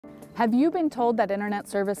Have you been told that internet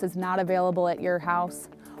service is not available at your house?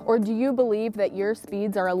 Or do you believe that your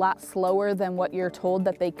speeds are a lot slower than what you're told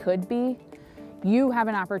that they could be? You have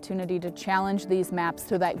an opportunity to challenge these maps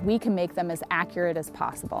so that we can make them as accurate as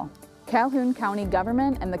possible. Calhoun County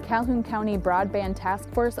government and the Calhoun County Broadband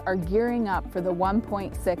Task Force are gearing up for the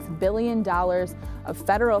 $1.6 billion of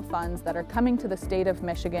federal funds that are coming to the state of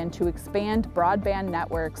Michigan to expand broadband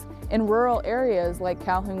networks in rural areas like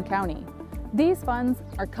Calhoun County. These funds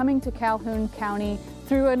are coming to Calhoun County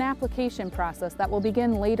through an application process that will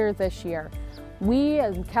begin later this year. We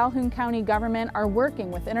as Calhoun County government are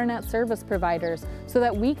working with internet service providers so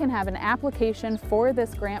that we can have an application for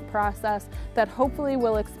this grant process that hopefully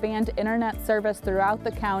will expand internet service throughout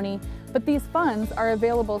the county, but these funds are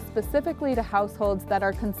available specifically to households that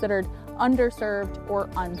are considered underserved or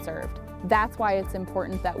unserved. That's why it's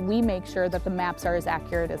important that we make sure that the maps are as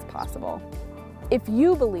accurate as possible. If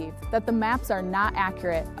you believe that the maps are not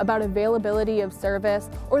accurate about availability of service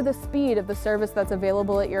or the speed of the service that's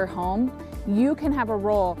available at your home, you can have a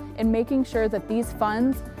role in making sure that these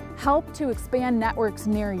funds help to expand networks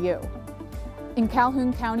near you. In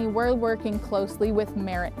Calhoun County, we're working closely with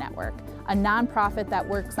Merit Network, a nonprofit that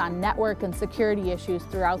works on network and security issues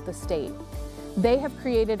throughout the state. They have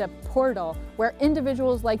created a portal where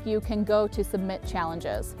individuals like you can go to submit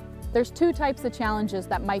challenges. There's two types of challenges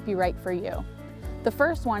that might be right for you. The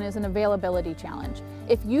first one is an availability challenge.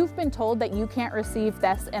 If you've been told that you can't receive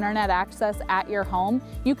this internet access at your home,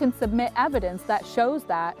 you can submit evidence that shows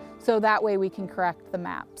that, so that way we can correct the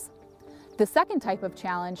maps. The second type of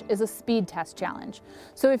challenge is a speed test challenge.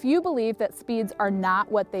 So if you believe that speeds are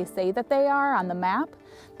not what they say that they are on the map,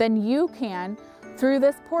 then you can, through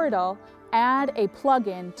this portal, add a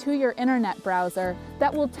plugin to your internet browser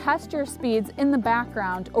that will test your speeds in the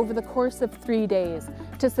background over the course of 3 days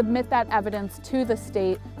to submit that evidence to the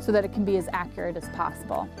state so that it can be as accurate as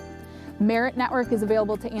possible. Merit Network is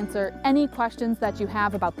available to answer any questions that you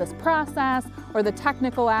have about this process or the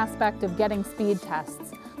technical aspect of getting speed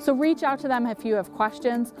tests. So reach out to them if you have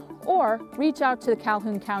questions, or reach out to the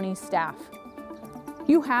Calhoun County staff.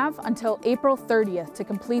 You have until April 30th to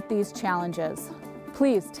complete these challenges.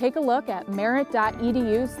 Please take a look at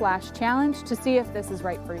merit.edu/challenge to see if this is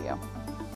right for you.